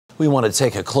We want to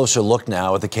take a closer look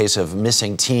now at the case of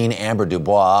missing teen Amber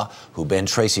Dubois, who Ben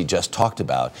Tracy just talked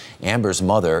about. Amber's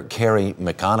mother, Carrie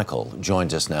McGonigle,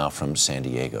 joins us now from San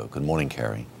Diego. Good morning,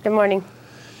 Carrie. Good morning.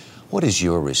 What is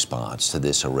your response to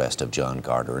this arrest of John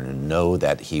Gardner, and to know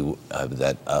that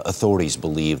authorities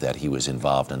believe that he was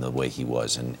involved in the way he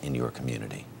was in your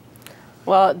community?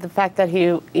 Well, the fact that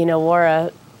he, wore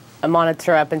a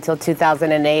monitor up until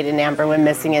 2008 and Amber went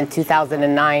missing in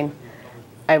 2009,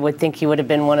 I would think he would have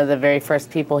been one of the very first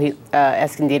people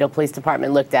Escondido Police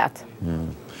Department looked at.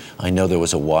 I know there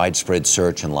was a widespread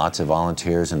search and lots of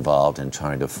volunteers involved in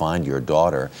trying to find your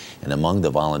daughter. And among the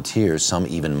volunteers, some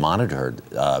even monitored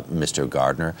Mr.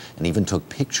 Gardner and even took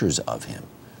pictures of him.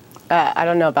 I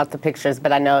don't know about the pictures,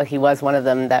 but I know he was one of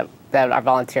them that our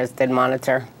volunteers did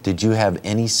monitor. Did you have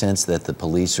any sense that the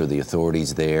police or the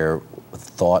authorities there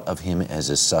thought of him as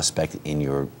a suspect in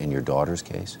your daughter's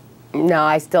case? No,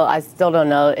 I still don't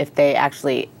know if they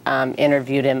actually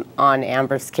interviewed him on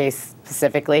Amber's case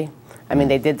specifically. I mean,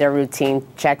 they did their routine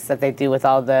checks that they do with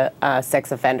all the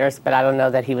sex offenders, but I don't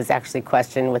know that he was actually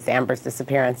questioned with Amber's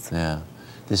disappearance. Yeah.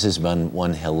 This has been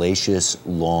one hellacious,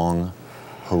 long,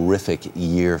 horrific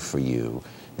year for you.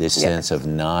 This sense of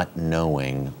not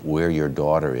knowing where your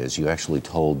daughter is. You actually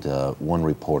told one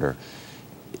reporter,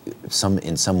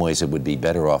 in some ways it would be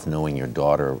better off knowing your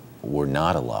daughter were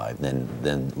not alive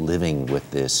than living with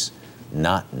this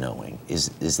not knowing.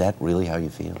 Is that really how you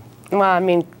feel? Well, I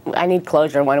mean, I need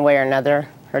closure one way or another.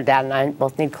 Her dad and I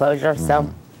both need closure,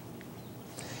 so.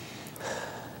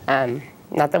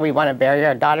 Not that we want to bury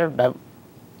our daughter, but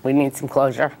we need some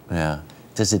closure. Yeah.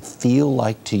 Does it feel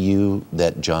like to you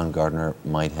that John Gardner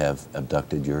might have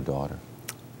abducted your daughter?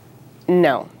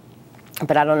 No,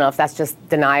 but I don't know if that's just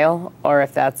denial or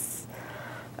if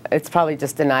it's probably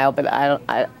just denial, but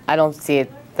I don't see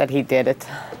it that he did it.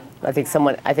 I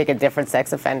think a different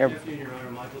sex offender.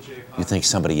 You think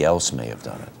somebody else may have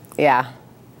done it? Yeah.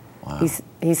 Wow.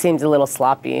 He seems a little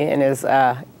sloppy in his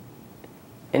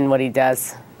in what he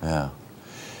does. Yeah.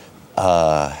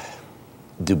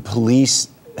 Do police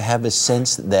have a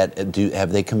sense that,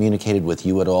 have they communicated with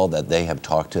you at all that they have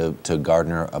talked to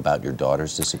Gardner about your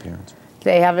daughter's disappearance?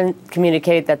 They haven't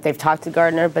communicated that they've talked to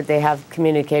Gardner, but they have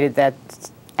communicated that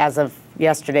as of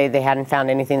yesterday they hadn't found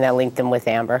anything that linked him with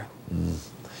Amber.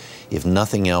 If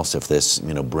nothing else, if this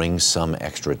brings some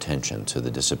extra attention to the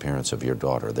disappearance of your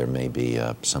daughter, there may be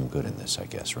some good in this, I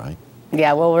guess, right?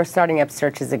 Yeah, well, we're starting up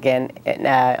searches again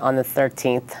on the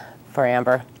 13th for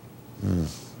Amber.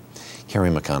 Carrie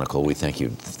McGonigle, we thank you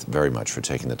very much for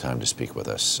taking the time to speak with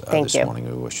us this morning.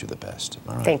 We wish you the best.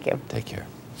 All right. Thank you. Take care.